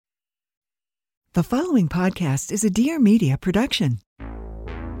The following podcast is a Dear Media production.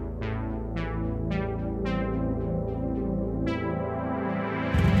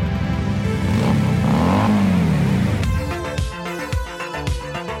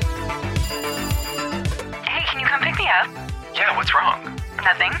 Hey, can you come pick me up? Yeah, what's wrong?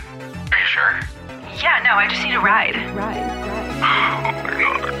 Nothing. Are you sure? Yeah, no, I just need a ride. Oh my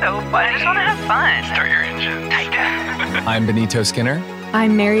god. So fun. I just want to have fun. Start your engines. I'm Benito Skinner,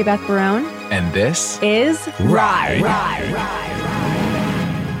 I'm Mary Beth Barone. and this Is Ride.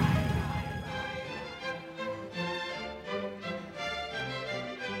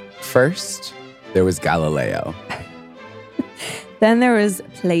 First, there was Galileo. Then there was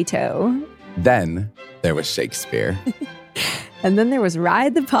Plato. Then there was Shakespeare. And then there was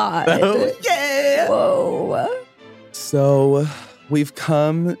Ride the Pod. Oh, yeah! Whoa. So we've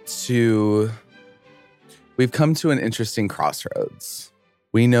come to an interesting crossroads.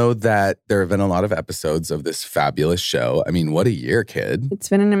 We know that there have been a lot of episodes of this fabulous show. I mean, what a year, kid. It's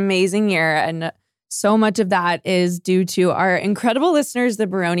been an amazing year. And so much of that is due to our incredible listeners, the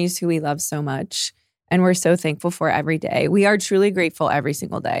Barones, who we love so much. And we're so thankful for every day. We are truly grateful every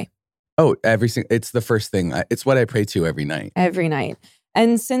single day. Oh, it's the first thing. It's what I pray to every night. Every night.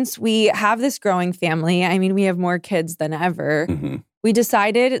 And since we have this growing family, I mean, we have more kids than ever. Mm-hmm. We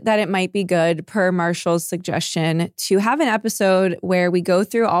decided that it might be good, per Marshall's suggestion, to have an episode where we go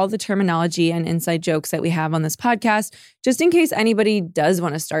through all the terminology and inside jokes that we have on this podcast, just in case anybody does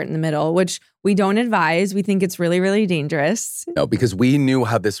want to start in the middle, which we don't advise. We think it's really, really dangerous. No, because we knew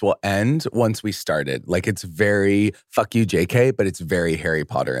how this will end once we started. Like, it's very fuck you, JK, but it's very Harry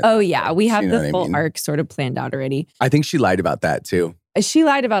Potter. Oh, yeah. We have You know the what I full mean? arc sort of planned out already. I think she lied about that too. She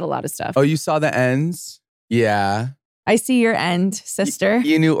lied about a lot of stuff. Oh, you saw the ends? Yeah. I see your end, sister.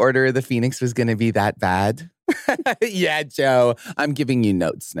 You knew Order of the Phoenix was going to be that bad? Yeah, Joe. I'm giving you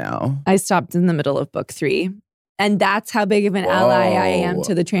notes now. I stopped in the middle of book 3. And that's how big of an ally I am Whoa.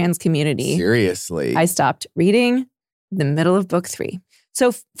 to the trans community. Seriously. I stopped reading the middle of book 3.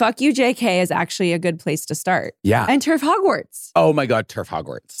 So fuck you, JK is actually a good place to start. Yeah. And Turf Hogwarts. Oh my God, Turf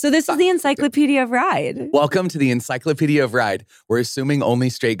Hogwarts. So this is the Encyclopedia of Ride. Welcome to the Encyclopedia of Ride. We're assuming only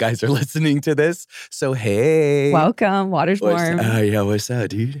straight guys are listening to this. So, hey. Welcome. Water's warm. Yeah, what's up,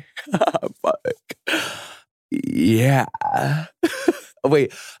 dude? Fuck. Yeah.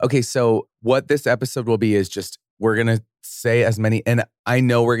 Wait. Okay, so what this episode will be is just, we're going to say as many, and I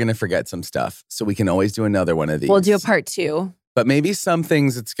know we're going to forget some stuff, so we can always do another one of these. We'll do a part 2. But maybe some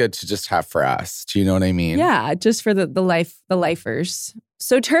things it's good to just have for us. Do you know what I mean? Yeah, just for the lifers.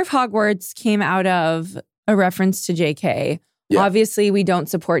 So Turf Hogwarts came out of a reference to JK. Yeah. Obviously, we don't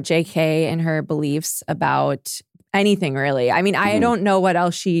support JK and her beliefs about anything, really. I mean, I don't know what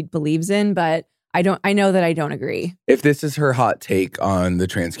else she believes in, but I know that I don't agree. If this is her hot take on the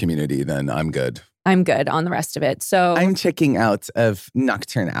trans community, then I'm good. I'm good on the rest of it. So I'm checking out of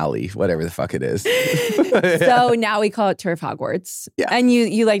Nocturne Alley, whatever the fuck it is. So now we call it Turf Hogwarts. Yeah. And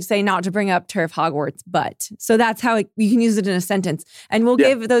you like to say not to bring up Turf Hogwarts, but. So that's how you can use it in a sentence. And we'll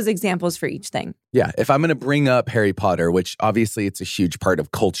give those examples for each thing. Yeah, if I'm going to bring up Harry Potter, which obviously it's a huge part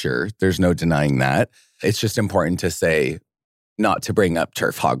of culture, there's no denying that. It's just important to say not to bring up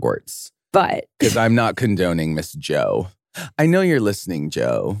Turf Hogwarts. But. Because I'm not condoning Miss Joe. I know you're listening,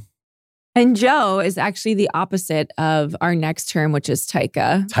 Joe. And Joe is actually the opposite of our next term, which is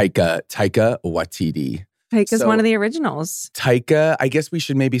Taika. Taika Waititi. Taika's So- one of the originals. Taika, I guess we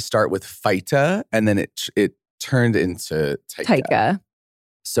should maybe start with Faita, and then it turned into Taika. Taika.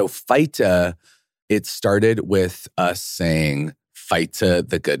 So Faita, it started with us saying, Faita,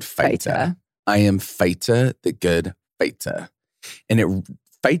 the good Faita. Faita. I am Faita, the good Faita. And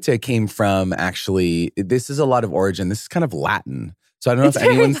Faita came from, actually, this is a lot of origin. This is kind of Latin. So I don't know It's if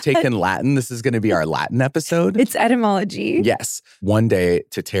very anyone's Latin. taken Latin. This is going to be our Latin episode. It's etymology. Yes. One day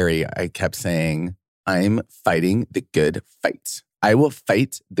to Terry, I kept saying, I'm fighting the good fight. I will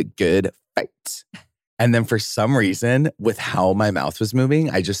fight the good fight. And then for some reason, with how my mouth was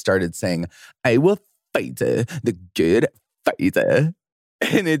moving, I just started saying, I will fight the good fight.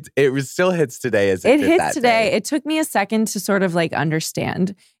 And it still hits today as It did hits that today. day. It took me a second to sort of like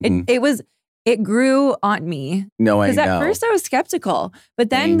understand. It grew on me. No, I know. Because at first I was skeptical. But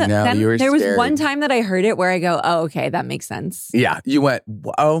then, then you were there was scared. one time that I heard it where I go, oh, okay, that makes sense. Yeah, you went,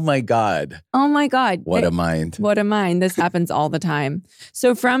 oh my God. Oh my God. What a mind. What a mind. This happens all the time.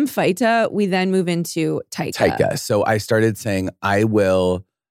 So from Faita, we then move into Taika. Taika. So I started saying, I will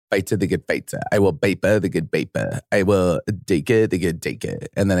Faita the good Faita. I will Bapa the good Bapa. I will Daka the good Daka.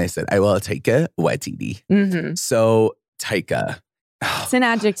 And then I said, I will Taika Waititi. Mm-hmm. So Taika. It's an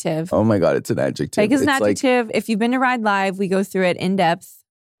adjective. Oh my God, it's an adjective. Taika is an It's like- adjective. If you've been to Ride Live, we go through it in depth.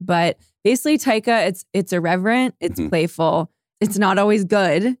 But basically, Taika, it's irreverent, it's playful, it's not always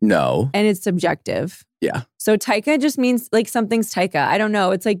good, No. and it's subjective. Yeah. So Taika just means like something's Taika. I don't know.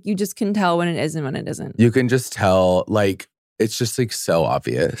 It's like you just can tell when it is and when it isn't. You can just tell, like, it's just like so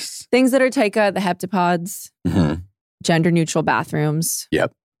obvious. Things that are Taika, the heptapods, gender neutral bathrooms.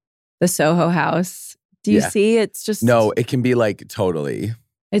 Yep. The Soho house. Do you see? It's just... No, it can be like totally.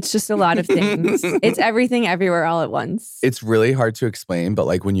 It's just a lot of things. It's everything everywhere all at once. It's really hard to explain, but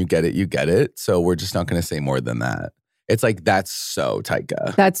like when you get it, you get it. So we're just not going to say more than that. It's like, that's so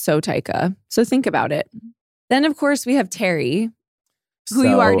Taika. That's so Taika. So think about it. Then, of course, we have Terry, who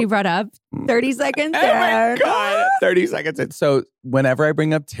you already brought up. 30 seconds there. Oh my God. 30 seconds in. So whenever I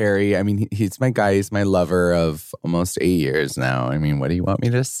bring up Terry, I mean, he's my guy. He's my lover of almost 8 years now. I mean, what do you want me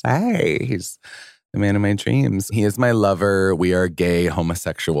to say? He's the man of my dreams. He is my lover. We are gay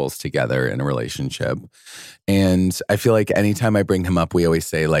homosexuals together in a relationship. And I feel like anytime I bring him up, we always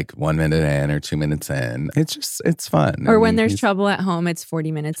say like 1 minute in or 2 minutes in. It's fun. Or when there's trouble at home, it's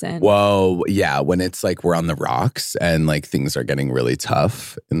 40 minutes in. Whoa. Yeah. When it's like we're on the rocks and like things are getting really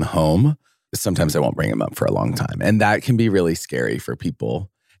tough in the home, sometimes I won't bring him up for a long time. And that can be really scary for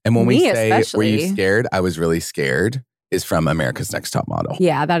people. And when we say, especially. Were you scared? I was really scared. Is from America's Next Top Model.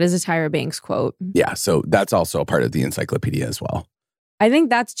 Yeah, that is a Tyra Banks quote. Yeah, so that's also a part of the encyclopedia as well. I think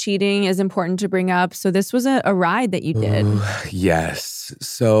that's cheating is important to bring up. So this was a ride that you did. Ooh, yes.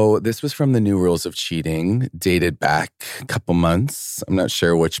 So this was from the New Rules of Cheating, dated back a couple months. I'm not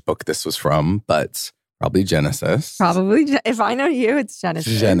sure which book this was from, but probably Genesis. Probably. If I know you, it's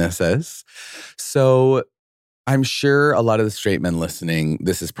Genesis. Genesis. So I'm sure a lot of the straight men listening,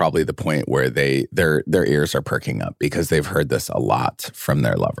 this is probably the point where their ears are perking up because they've heard this a lot from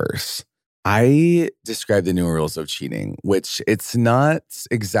their lovers. I describe the New Rules of Cheating, which it's not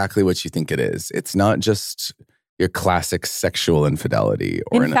exactly what you think it is. It's not just your classic sexual infidelity.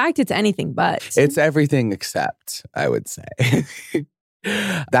 Or in fact, it's anything but. It's everything except, I would say.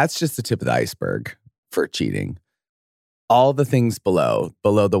 That's just the tip of the iceberg for cheating. All the things below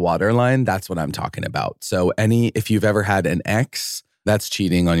the waterline, that's what I'm talking about. So if you've ever had an ex, that's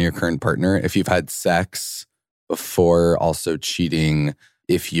cheating on your current partner. If you've had sex before, also cheating.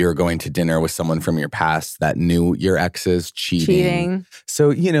 If you're going to dinner with someone from your past that knew your exes, cheating. So,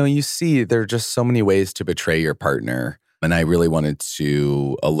 you see there are just so many ways to betray your partner. And I really wanted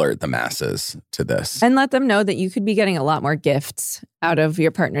to alert the masses to this. And let them know that you could be getting a lot more gifts out of your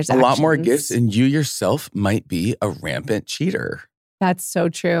partner's actions. A lot more gifts. And you yourself might be a rampant cheater. That's so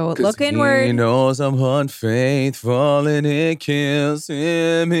true. Look inward. He knows I'm unfaithful and it kills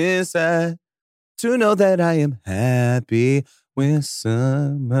him inside to know that I am happy with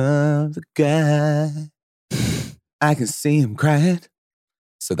some other guy. I can see him crying.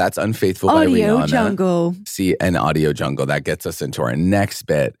 So that's Unfaithful by Rihanna. Audio Jungle. See, an Audio Jungle. That gets us into our next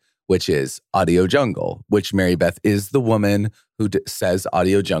bit, which is Audio Jungle, which Mary Beth is the woman who says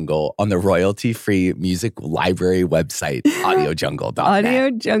Audio Jungle on the royalty-free music library website,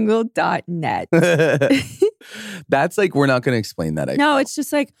 audiojungle.net. Audiojungle.net. That's like, we're not going to explain that. No, it's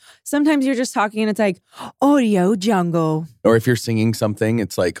just like, sometimes you're just talking and it's like, Audio Jungle. Or if you're singing something,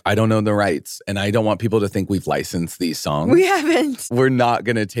 it's like, I don't know the rights. And I don't want people to think we've licensed these songs. We haven't. We're not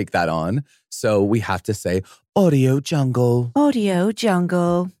going to take that on. So we have to say Audio Jungle. Audio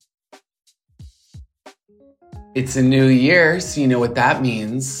Jungle. It's a new year, so you know what that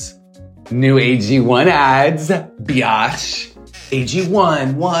means. New AG1 ads, biatch.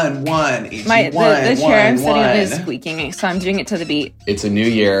 AG1, one, AG1, the chair I'm sitting on is squeaking, so I'm doing it to the beat. It's a new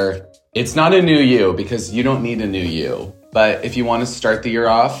year. It's not a new you because you don't need a new you. But if you want to start the year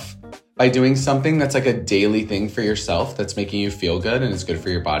off by doing something that's like a daily thing for yourself that's making you feel good and it's good for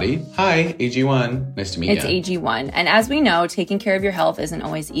your body. Hi, AG1. Nice to meet you. It's AG1. And as we know, taking care of your health isn't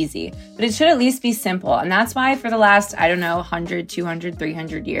always easy, but it should at least be simple. And that's why for the last, 100, 200,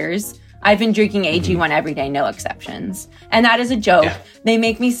 300 years, I've been drinking AG1 every day, no exceptions. And that is a joke. Yeah. They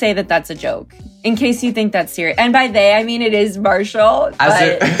make me say that that's a joke, in case you think that's serious. And by they, I mean it is Marshall.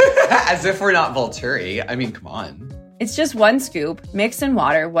 As if we're not Volturi. I mean, come on. It's just one scoop, mixed in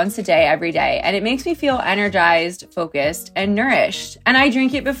water once a day, every day. And it makes me feel energized, focused, and nourished. And I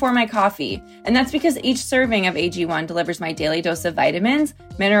drink it before my coffee. And that's because each serving of AG1 delivers my daily dose of vitamins,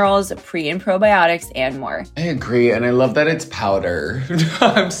 minerals, pre and probiotics, and more. I agree. And I love that it's powder.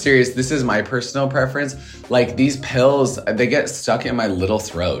 I'm serious. This is my personal preference. Like these pills, they get stuck in my little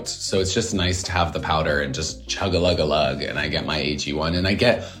throat. So it's just nice to have the powder and just chug-a-lug-a-lug. And I get my AG1 and I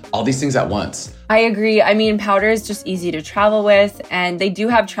get all these things at once. I agree. I mean, powder is just easy to travel with, and they do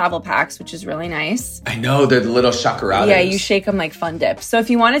have travel packs, which is really nice. I know, they're the little shakaradas. Yeah, you shake them like fun dips. So if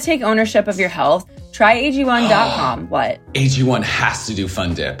you want to take ownership of your health, Try AG1.com. What? AG1 has to do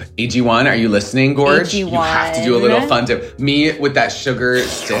Fun Dip. AG1, are you listening, Gorge? AG1. You have to do a little Fun Dip. Me with that sugar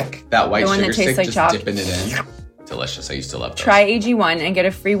stick, that white sugar stick, like just chalk. dipping it in. Delicious. I used to love those. Try AG1 and get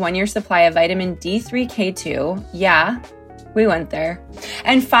a free 1-year supply of vitamin D3K2. Yeah, we went there.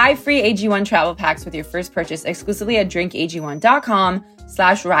 And 5 free AG1 travel packs with your first purchase exclusively at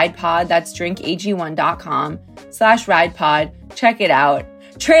drinkag1.com/ridepod. That's drinkag1.com/ridepod. Check it out.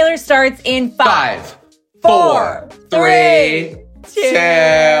 Trailer starts in 5, 4, 3, 2,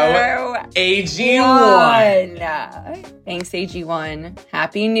 AG1. Thanks, AG1.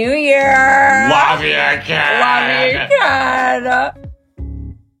 Happy New Year. Love you again.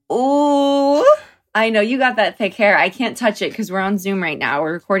 Ooh. I know you got that thick hair. I can't touch it because we're on Zoom right now.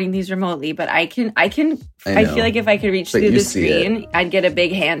 We're recording these remotely, but I feel like if I could reach through the screen, I'd get a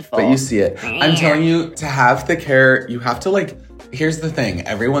big handful. But you see it. I'm telling you, to have thick hair, you have to here's the thing.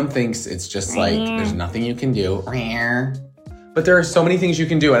 Everyone thinks it's just there's nothing you can do. But there are so many things you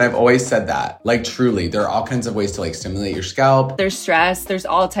can do. And I've always said that. Truly, there are all kinds of ways to stimulate your scalp. There's stress. There's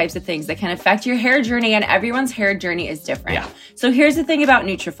all types of things that can affect your hair journey, and everyone's hair journey is different. Yeah. So here's the thing about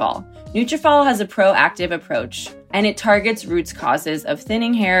Nutrafol. Nutrafol has a proactive approach, and it targets root causes of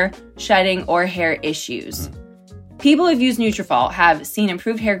thinning hair, shedding, or hair issues. People who've used Nutrafol have seen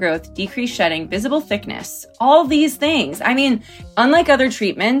improved hair growth, decreased shedding, visible thickness, all these things. I mean, unlike other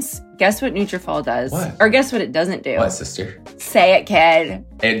treatments, guess what Nutrafol does? What? Or guess what it doesn't do? What, sister? Say it, kid.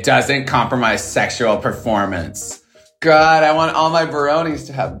 It doesn't compromise sexual performance. God, I want all my baronis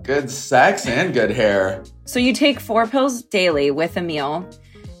to have good sex and good hair. So you take 4 pills daily with a meal.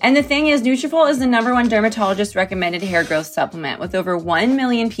 And the thing is, Nutrafol is the #1 dermatologist recommended hair growth supplement, with over 1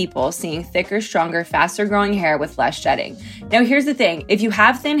 million people seeing thicker, stronger, faster growing hair with less shedding. Now, here's the thing. If you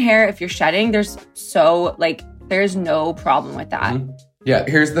have thin hair, if you're shedding, there's no problem with that. Mm-hmm. Yeah,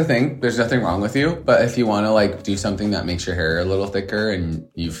 here's the thing. There's nothing wrong with you. But if you want to do something that makes your hair a little thicker and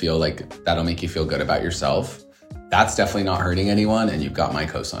you feel like that'll make you feel good about yourself, that's definitely not hurting anyone. And you've got my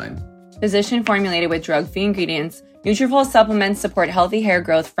cosign. Physician formulated with drug-free ingredients, Nutrafol supplements support healthy hair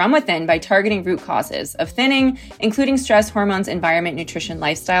growth from within by targeting root causes of thinning, including stress, hormones, environment, nutrition,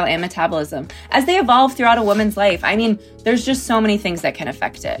 lifestyle, and metabolism, as they evolve throughout a woman's life. I mean, there's just so many things that can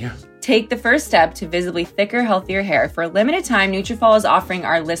affect it. Yeah. Take the first step to visibly thicker, healthier hair. For a limited time, Nutrafol is offering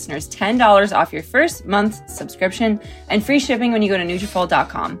our listeners $10 off your first month's subscription and free shipping when you go to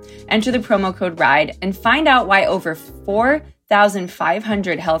Nutrafol.com. Enter the promo code RIDE and find out why over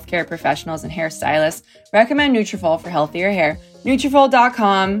 4,500 healthcare professionals and hairstylists recommend Nutrafol for healthier hair.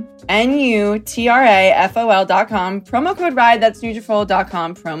 Nutrafol.com, Nutrafol.com, promo code RIDE. That's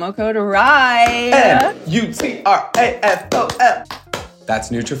Nutrafol.com, promo code RIDE. Nutrafol. That's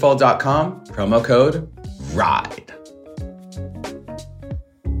Nutrafol.com, promo code RIDE.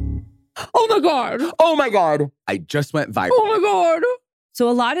 Oh my God. Oh my God. I just went viral. Oh my God. So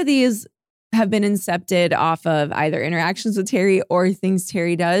a lot of these have been incepted off of either interactions with Terry or things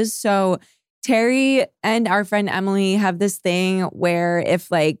Terry does. So Terry and our friend Emily have this thing where if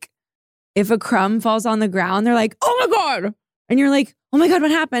a crumb falls on the ground, they're like, oh my God. And you're like, oh my God,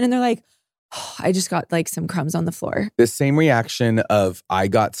 what happened? And they're like, oh, I just got some crumbs on the floor. The same reaction of I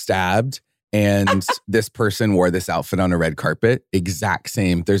got stabbed and this person wore this outfit on a red carpet. Exact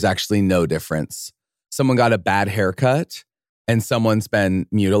same. There's actually no difference. Someone got a bad haircut and someone's been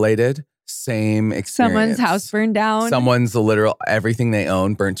mutilated. Same experience. Someone's house burned down. Someone's everything they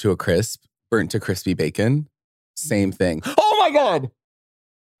own burnt to a crisp, burnt to crispy bacon. Same thing. Oh my God.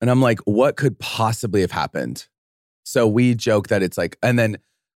 And I'm like, what could possibly have happened? So we joke that it's and then,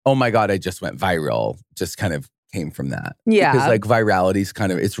 oh my God, I just went viral. Just kind of came from that. Yeah. Because virality is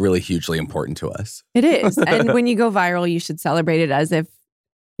it's really hugely important to us. It is. And when you go viral, you should celebrate it as if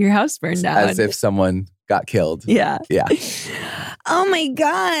your house burned down. As if someone got killed. Yeah. Yeah. Oh my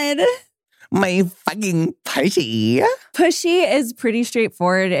God. My fucking pushy. Pushy is pretty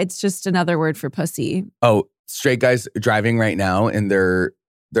straightforward. It's just another word for pussy. Oh, straight guys driving right now in their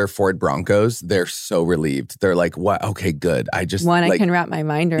Ford Broncos, they're so relieved. They're like, what? Okay, good. I can wrap my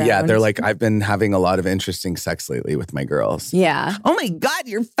mind around. Yeah, they're like, I've been having a lot of interesting sex lately with my girls. Yeah. Oh my God,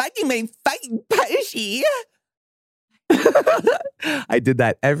 you're fucking my fucking pushy. I did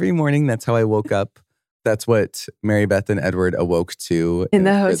that every morning. That's how I woke up. That's what Mary Beth and Edward awoke to in the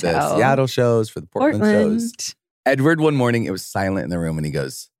for hotel. the Seattle shows, for the Portland shows. Edward, one morning, it was silent in the room and he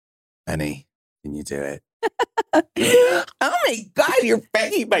goes, Benny, can you do it? Oh my God, you're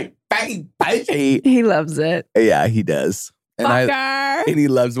banging my fucking pussy. He loves it. Yeah, he does. And Fucker. and he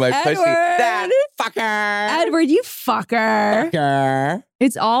loves my Edward. pussy. That fucker. Edward, you fucker. Fucker.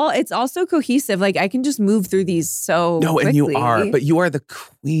 It's also cohesive. Like I can just move through these so No, quickly. and you are, but you are the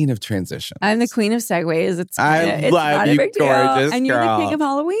queen of transition. I'm the queen of segues. It's love not a you, big deal. gorgeous And you're girl. the king of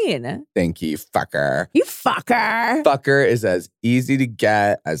Halloween. Thank you, fucker. You fucker. Fucker is as easy to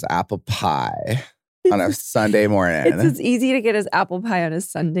get as apple pie on a Sunday morning. It's as easy to get as apple pie on a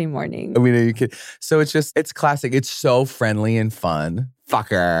Sunday morning. I mean, you could. So it's classic. It's so friendly and fun.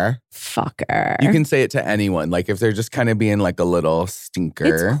 Fucker. Fucker. You can say it to anyone. Like if they're just kind of being like a little stinker.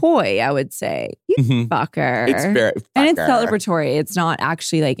 It's coy, I would say. You Mhm. fucker. It's very fucker. And it's celebratory. It's not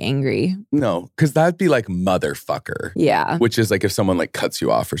actually like angry. No, because that'd be like motherfucker. Yeah. Which is like if someone like cuts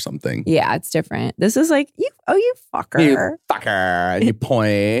you off or something. Yeah, it's different. This is like, you fucker. You fucker. And you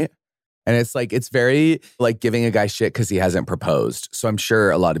point. And it's like, it's very like giving a guy shit because he hasn't proposed. So I'm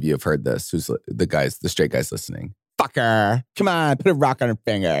sure a lot of you have heard this, who's the straight guys listening. Fucker. Come on, put a rock on her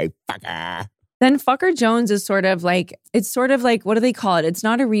finger. Fucker. Then Fucker Jones is sort of like, what do they call it? It's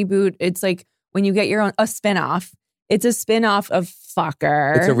not a reboot. It's like when you get your own, a spinoff. It's a spinoff of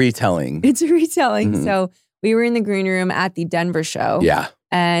Fucker. It's a retelling. It's a retelling. Mhm. So we were in the green room at the Denver show. Yeah.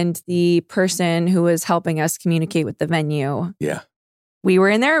 And the person who was helping us communicate with the venue. Yeah. We were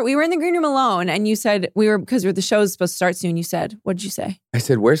in there. We were in the green room alone. And you said, because the show is supposed to start soon. You said, what did you say? I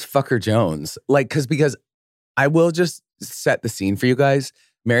said, where's Fucker Jones? Like, because I will just set the scene for you guys.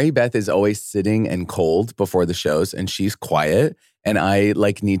 Mary Beth is always sitting and cold before the shows and she's quiet. And I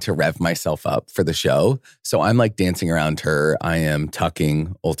like need to rev myself up for the show. So I'm like dancing around her. I am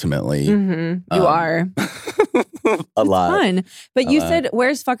tucking ultimately. Mm-hmm. You are. A lot. Fun. But you said,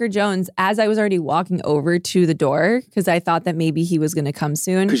 where's Fucker Jones? As I was already walking over to the door because I thought that maybe he was going to come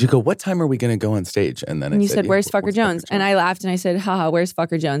soon. Because you go, what time are we going to go on stage? And then you said, where's Fucker Jones? And I laughed and I said, haha, where's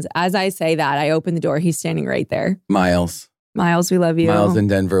Fucker Jones? As I say that, I open the door. He's standing right there. Miles, we love you. Miles in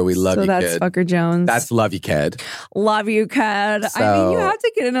Denver, we love you, So that's kid. Fucker Jones. That's love you, kid. Love you, kid. I mean, So, you have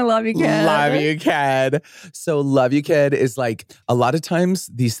to get in a love you, kid. Love you, kid. So love you, kid is like, a lot of times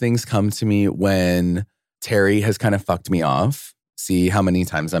these things come to me when Terry has kind of fucked me off. See how many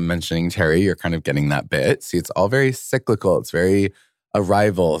times I'm mentioning Terry? You're kind of getting that bit. See, it's all very cyclical. It's very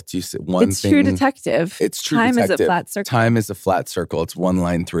arrival. Do you see one It's thing? True Detective. It's True Time Detective. is a flat circle. Time is a flat circle. It's one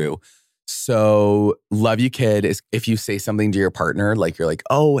line through. So love you, kid is if you say something to your partner, like you're like,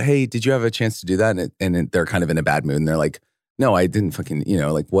 oh, hey, did you have a chance to do that? And they're kind of in a bad mood. And they're like, no, I didn't fucking,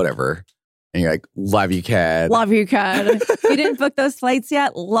 like whatever. And you're like, love you, kid. Love you, kid. You didn't book those flights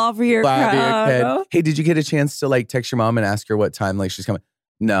yet? Love your Love kid. your kid. Hey, did you get a chance to like text your mom and ask her what time like she's coming?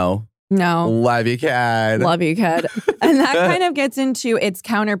 No. Love you, kid. Love you, kid. And that kind of gets into its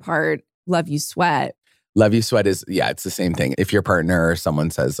counterpart, love you, sweat. Love you, sweat is, it's the same thing. If your partner or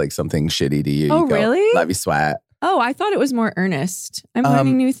someone says like something shitty to you, Oh, you go, really? love you, sweat. Oh, I thought it was more earnest. I'm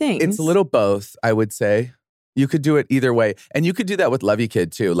learning new things. It's a little both, I would say. You could do it either way. And you could do that with love you,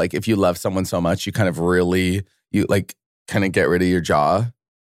 kid too. Like if you love someone so much, you kind of really, you like kind of get rid of your jaw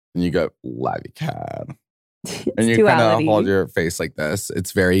and you go, love you, kid. And you kind of hold your face like this.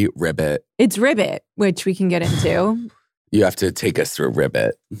 It's very ribbit. It's ribbit, which we can get into. You have to take us through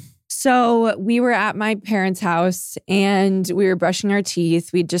ribbit. So we were at my parents' house and we were brushing our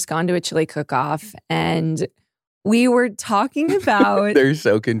teeth. We'd just gone to a chili cook-off and we were talking about They're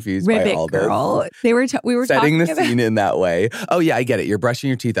so confused by all Ribbit Girl. this. We were Setting talking the about scene in that way. Oh yeah, I get it. You're brushing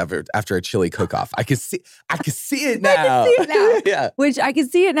your teeth after a chili cook-off. I can see it now. I can see it now. Yeah. Which I can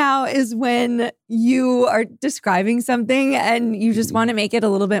see it now is when you are describing something and you just want to make it a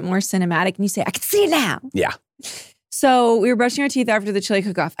little bit more cinematic and you say, I can see it now. Yeah. So we were brushing our teeth after the chili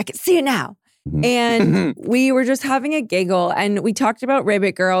cook-off. I can see it now. Mhm. And we were just having a giggle and we talked about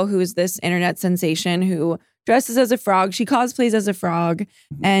Ribbit Girl, who's this internet sensation who dresses as a frog. She cosplays as a frog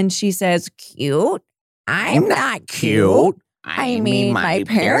and she says, cute? I'm not cute. I mean, my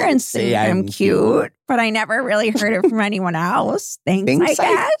parents say I'm cute, but I never really heard it from anyone else. Thanks,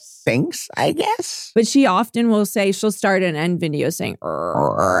 I guess. But she often will say, she'll start and end video saying,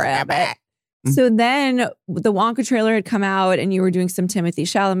 Rabbit. So then the Wonka trailer had come out and you were doing some Timothée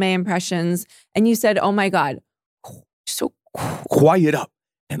Chalamet impressions and you said, oh my God, So quiet up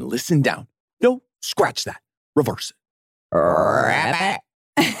and listen down. No, scratch that. Reverse it. Rabbit.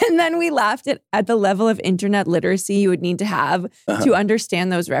 And then we laughed at the level of internet literacy you would need to have to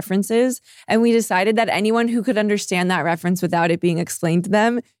understand those references. And we decided that anyone who could understand that reference without it being explained to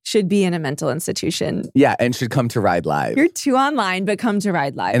them should be in a mental institution. Yeah, and should come to Ride Live. You're too online, but come to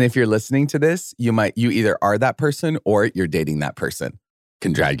Ride Live. And if you're listening to this, you either are that person or you're dating that person.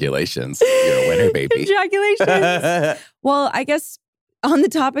 Congratulations. You're a winner, baby. Congratulations. Well, I guess on the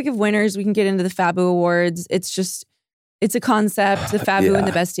topic of winners, we can get into the FABU Awards. It's a concept, the FABU and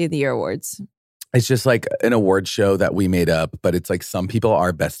the Best Day of the Year Awards. It's just like an award show that we made up, but it's like some people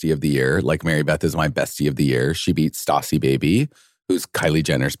are bestie of the year. Like Mary Beth is my bestie of the year. She beat Stassi Baby, who's Kylie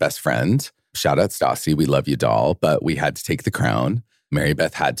Jenner's best friend. Shout out Stassi. We love you, doll. But we had to take the crown. Mary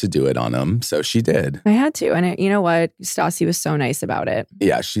Beth had to do it on him. So she did. I had to. And you know what? Stassi was so nice about it.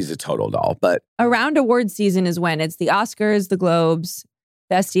 Yeah, she's a total doll. But around award season is when it's the Oscars, the Globes,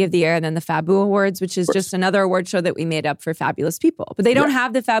 Bestie of the Year, and then the Fabu Awards, which is just another award show that we made up for fabulous people. But they don't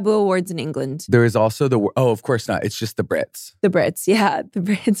have the Fabu Awards in England. There is also of course not. It's just the Brits. The Brits, yeah.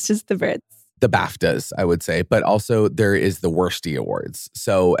 It's just the Brits. The BAFTAs, I would say. But also there is the Worsty Awards.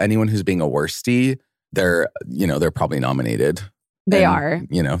 So anyone who's being a worsty, they're probably nominated. They and, are.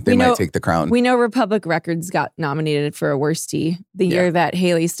 They might take the crown. We know Republic Records got nominated for a Worsty the year that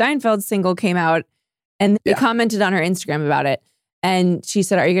Haley Steinfeld's single came out. And they commented on her Instagram about it. And she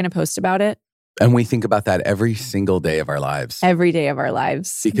said, are you going to post about it? And we think about that every single day of our lives. Every day of our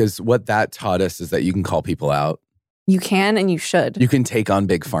lives. Because what that taught us is that you can call people out. You can and you should. You can take on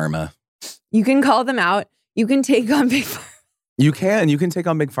Big Pharma. You can call them out. You can take on Big Pharma. You can take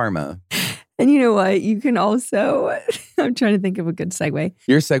on Big Pharma. And you know what? You can also, I'm trying to think of a good segue.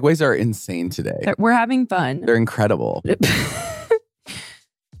 Your segues are insane today. We're having fun. They're incredible.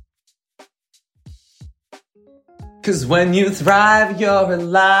 Because when you thrive, you're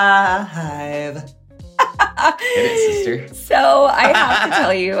alive. Get it, sister. So I have to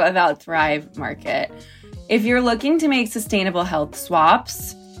tell you about Thrive Market. If you're looking to make sustainable health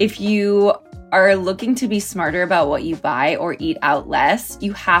swaps, if you are looking to be smarter about what you buy or eat out less,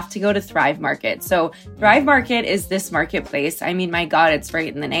 you have to go to Thrive Market. So Thrive Market is this marketplace. I mean, my God, it's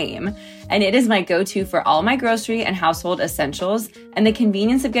right in the name. And it is my go-to for all my grocery and household essentials. And the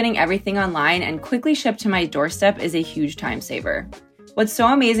convenience of getting everything online and quickly shipped to my doorstep is a huge time saver. What's so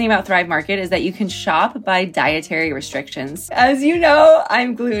amazing about Thrive Market is that you can shop by dietary restrictions. As you know,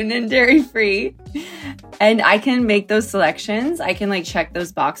 I'm gluten and dairy free, and I can make those selections. I can check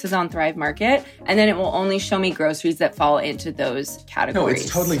those boxes on Thrive Market, and then it will only show me groceries that fall into those categories. No, it's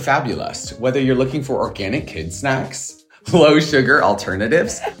totally fabulous. Whether you're looking for organic kid snacks, low sugar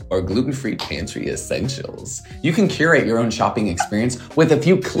alternatives, or gluten-free pantry essentials, you can curate your own shopping experience with a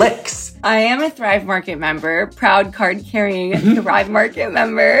few clicks. I am a Thrive Market member, proud card-carrying Thrive Market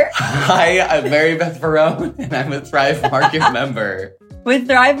member. Hi, I'm Mary Beth Verone, and I'm a Thrive Market member. With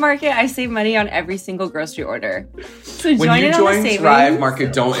Thrive Market, I save money on every single grocery order. So when you join Thrive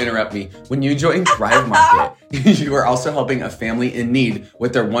Market, don't interrupt me. When you join Thrive Market, you are also helping a family in need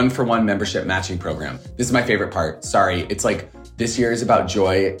with their 1-for-1 membership matching program. This is my favorite part. Sorry, it's this year is about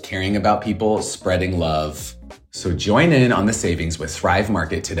joy, caring about people, spreading love. So join in on the savings with Thrive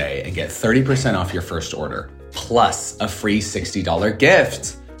Market today and get 30% off your first order, plus a free $60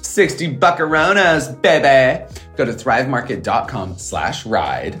 gift. 60 buckaronas, baby. Go to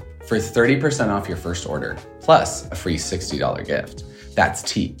thrivemarket.com/ride for 30% off your first order, plus a free $60 gift. That's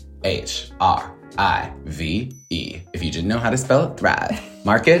THRIVE. If you didn't know how to spell it, Thrive.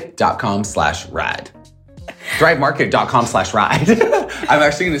 Market.com/ride. Thrivemarket.com/ride. I'm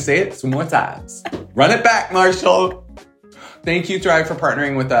actually going to say it some more times. Run it back, Marshall. Thank you, Thrive, for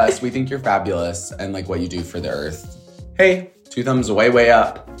partnering with us. We think you're fabulous and what you do for the earth. Hey, 2 thumbs way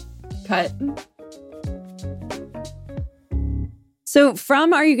up. Cut. So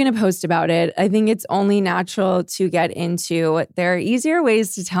from Are You Going to Post About It? I think it's only natural to get into there are easier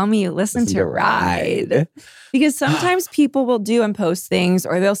ways to tell me listen to Ride. Because sometimes people will do and post things,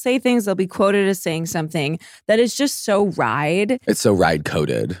 or they'll say things, they'll be quoted as saying something that is just so Ride. It's so Ride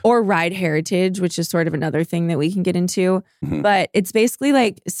coded. Or Ride heritage, which is sort of another thing that we can get into. Mm-hmm. But it's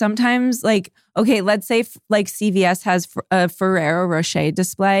basically sometimes okay, let's say CVS has a Ferrero Rocher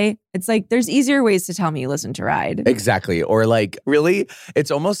display. It's there's easier ways to tell me you listen to Ride. Exactly. Or really,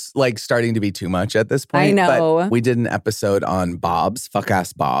 it's almost starting to be too much at this point. I know. But we did an episode on Bobs, fuck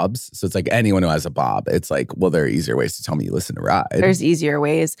ass Bobs. So it's anyone who has a Bob. It's well, there are easier ways to tell me you listen to Ride. There's easier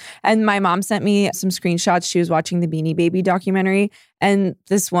ways. And my mom sent me some screenshots. She was watching the Beanie Baby documentary, and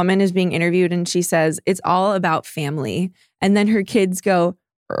this woman is being interviewed, and she says, it's all about family. And then her kids go,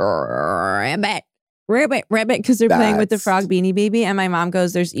 ribbit, because they're playing with the frog Beanie Baby. And my mom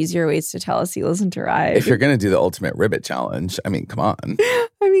goes, there's easier ways to tell us you listen to Ride. If you're going to do the ultimate ribbit challenge, come on.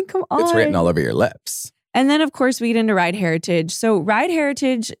 Come on. It's written all over your lips. And then, of course, we get into Ride Heritage. So Ride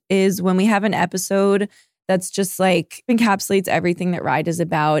Heritage is when we have an episode that's just encapsulates everything that Ride is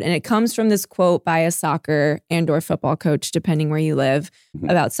about. And it comes from this quote by a soccer and or football coach, depending where you live,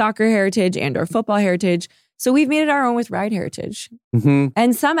 about soccer heritage and or football heritage. So we've made it our own with Ride Heritage. Mm-hmm.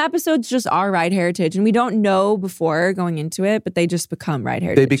 And some episodes just are Ride Heritage. And we don't know before going into it, but they just become Ride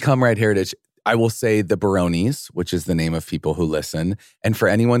Heritage. They become Ride Heritage. I will say the Baronis, which is the name of people who listen. And for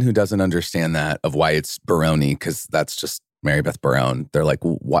anyone who doesn't understand that of why it's Baroni, because that's just Mary Beth Barone, they're like,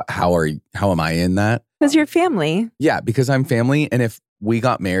 what? How am I in that? Because you're family. Yeah, because I'm family. And if we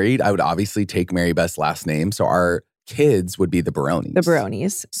got married, I would obviously take Mary Beth's last name. So our kids would be the Baronis. The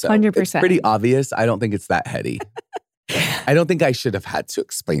Baronis. So 100%. It's pretty obvious. I don't think it's that heady. I don't think I should have had to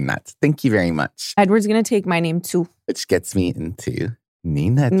explain that. Thank you very much. Edward's going to take my name too. Which gets me into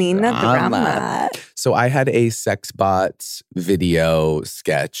Nina Drama. Drama. So I had a sex bot video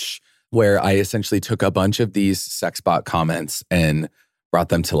sketch where I essentially took a bunch of these sex bot comments and brought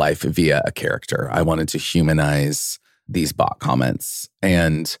them to life via a character. I wanted to humanize these bot comments.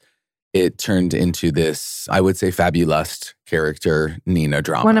 And it turned into this, I would say, fabulous character, Nina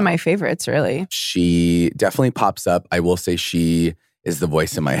Drama. One of my favorites, really. She definitely pops up. I will say she is the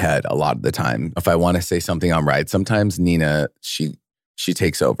voice in my head a lot of the time. If I want to say something on ride, sometimes Nina, she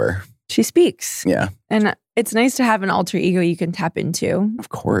takes over. She speaks. Yeah. And it's nice to have an alter ego you can tap into. Of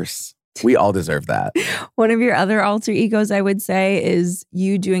course. We all deserve that. One of your other alter egos, I would say, is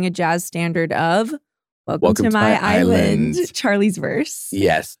you doing a jazz standard of Welcome to My Island, Charlie's verse.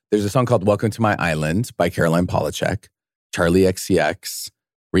 Yes. There's a song called Welcome to My Island by Caroline Polachek. Charlie XCX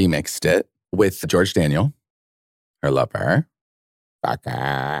remixed it with George Daniel, her lover.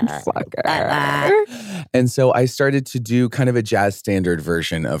 Fucker. And so I started to do kind of a jazz standard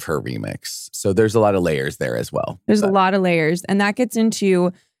version of her remix. So there's a lot of layers there as well. There's a lot of layers. And that gets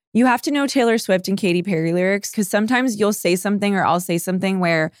into, you have to know Taylor Swift and Katy Perry lyrics, because sometimes you'll say something or I'll say something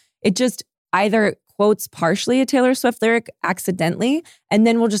where it just either quotes partially a Taylor Swift lyric accidentally, and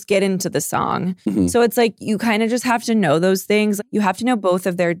then we'll just get into the song. Mm-hmm. So it's like you kind of just have to know those things. You have to know both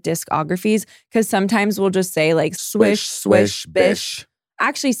of their discographies, because sometimes we'll just say like swish, swish, bish.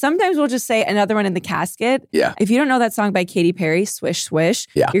 Actually, sometimes we'll just say another one in the casket. Yeah. If you don't know that song by Katy Perry, Swish, Swish,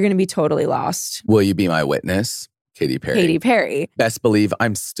 yeah, you're going to be totally lost. Will you be my witness? Katy Perry. Katy Perry. Best believe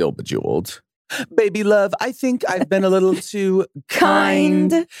I'm still bejeweled. Baby love, I think I've been a little too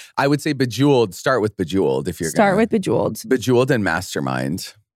kind. I would say bejeweled. Start with bejeweled if you're going to. Start with bejeweled. Bejeweled and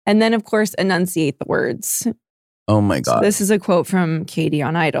mastermind. And then, of course, enunciate the words. Oh my God. So this is a quote from Katy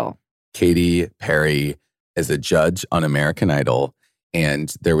on Idol. Katy Perry is a judge on American Idol.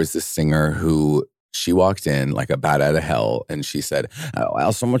 And there was this singer who she walked in like a bat out of hell. And she said, oh,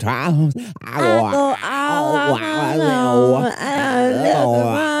 well, sometimes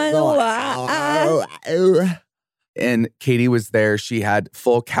and Katy was there. She had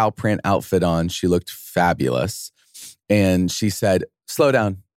full cow print outfit on. She looked fabulous. And she said, slow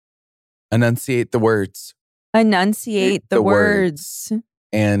down. Enunciate the words. Enunciate the words.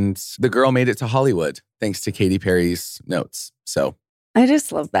 And the girl made it to Hollywood thanks to Katy Perry's notes. So I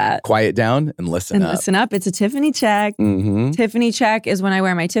just love that. Quiet down and listen up. Listen up. It's a Tiffany check. Mm-hmm. Tiffany check is when I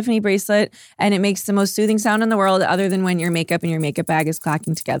wear my Tiffany bracelet and it makes the most soothing sound in the world, other than when your makeup and your makeup bag is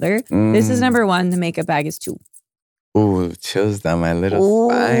clacking together. This is number one. The makeup bag is two. Ooh, chills down my little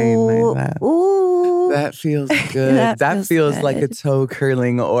spine like that. Ooh. That feels good. that feels good. like a toe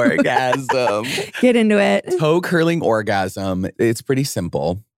curling orgasm. Get into it. Toe curling orgasm. It's pretty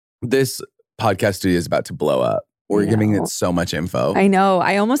simple. This podcast studio is about to blow up. We're giving it so much info. I know.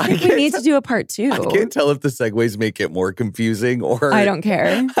 I almost think we need to do a part two. I can't tell if the segues make it more confusing or... I don't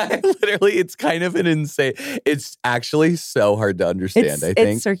care. Literally, it's kind of an insane... It's actually so hard to understand, I think.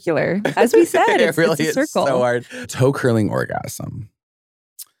 It's circular. As we said, it really it's a circle. It's so hard. Toe curling orgasm.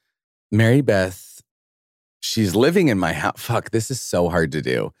 Mary Beth, she's living in my house. Fuck, this is so hard to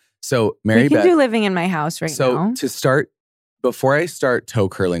do. So Mary Beth... We can do living in my house right now. So to start, before I start toe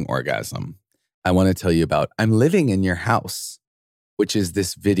curling orgasm, I want to tell you about I'm Living in Your House, which is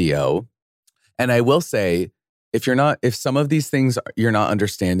this video. And I will say, if some of these things you're not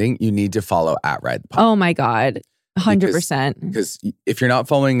understanding, you need to follow at Ride the Pod. Oh my God. 100%. Because if you're not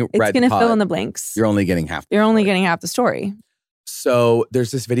following it's Ride going the to Pod, fill in the blanks. You're only getting half. You're only getting half the story. So there's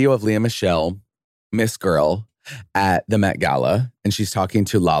this video of Lea Michele, Miss Girl, at the Met Gala, and she's talking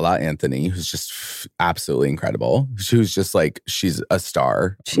to Lala Anthony, who's just absolutely incredible. Who's just like, she's a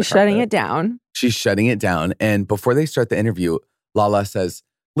star. She's shutting it down. She's shutting it down. And before they start the interview, Lala says,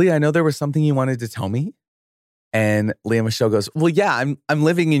 Lea, I know there was something you wanted to tell me. And Lea Michele goes, well, yeah, I'm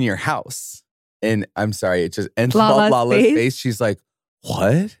living in your house. And I'm sorry, it just ends Lala's face. She's like,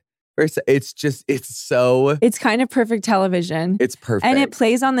 what? It's kind of perfect television. It's perfect. And it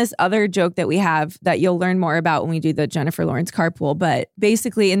plays on this other joke that we have that you'll learn more about when we do the Jennifer Lawrence carpool. But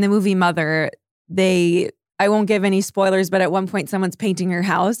basically in the movie Mother, I won't give any spoilers, but at one point someone's painting her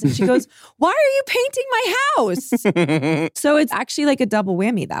house and she goes, why are you painting my house? So it's actually like a double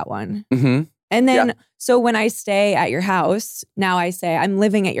whammy, that one. Mm-hmm. And then, so when I stay at your house, now I say, I'm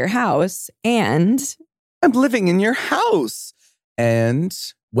living at your house and I'm living in your house. And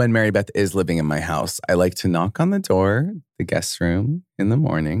when Mary Beth is living in my house, I like to knock on the door, the guest room in the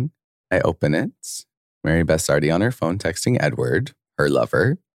morning. I open it. Mary Beth's already on her phone texting Edward, her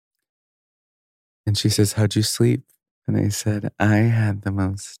lover. And she says, how'd you sleep? And I said, I had the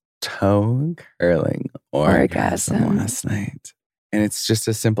most toe-curling orgasm last night. And it's just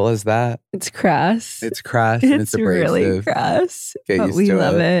as simple as that. it's crass. It's crass and it's abrasive. Really crass, Get but used we to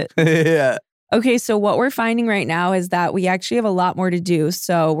love it. Yeah. Okay, so what we're finding right now is that we actually have a lot more to do.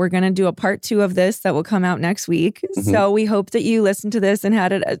 So we're going to do a part 2 of this that will come out next week. Mm-hmm. So we hope that you listened to this and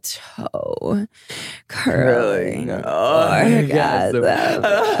had it a toe curling orgasm.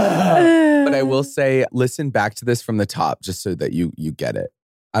 But I will say, listen back to this from the top just so that you get it.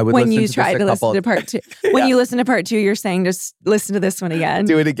 I would when listen you to try this to a listen couple to part 2. When you listen to part 2, you're saying just listen to this one again.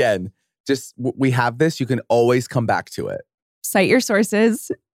 Do it again. Just, we have this. You can always come back to it. Cite your sources.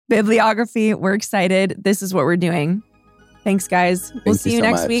 Bibliography. We're excited. This is what we're doing. Thanks, guys. We'll see you so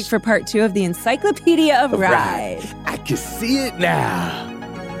next much. week for part 2 of the Encyclopedia of Ride. I can see it now.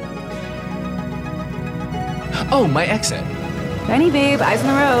 Oh, my exit. Benny, babe, eyes on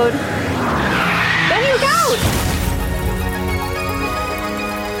the road. Benny, look out!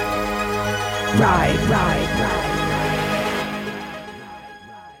 Ride.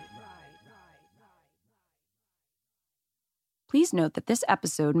 Please note that this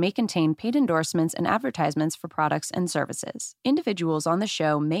episode may contain paid endorsements and advertisements for products and services. Individuals on the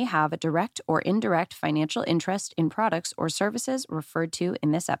show may have a direct or indirect financial interest in products or services referred to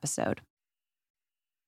in this episode.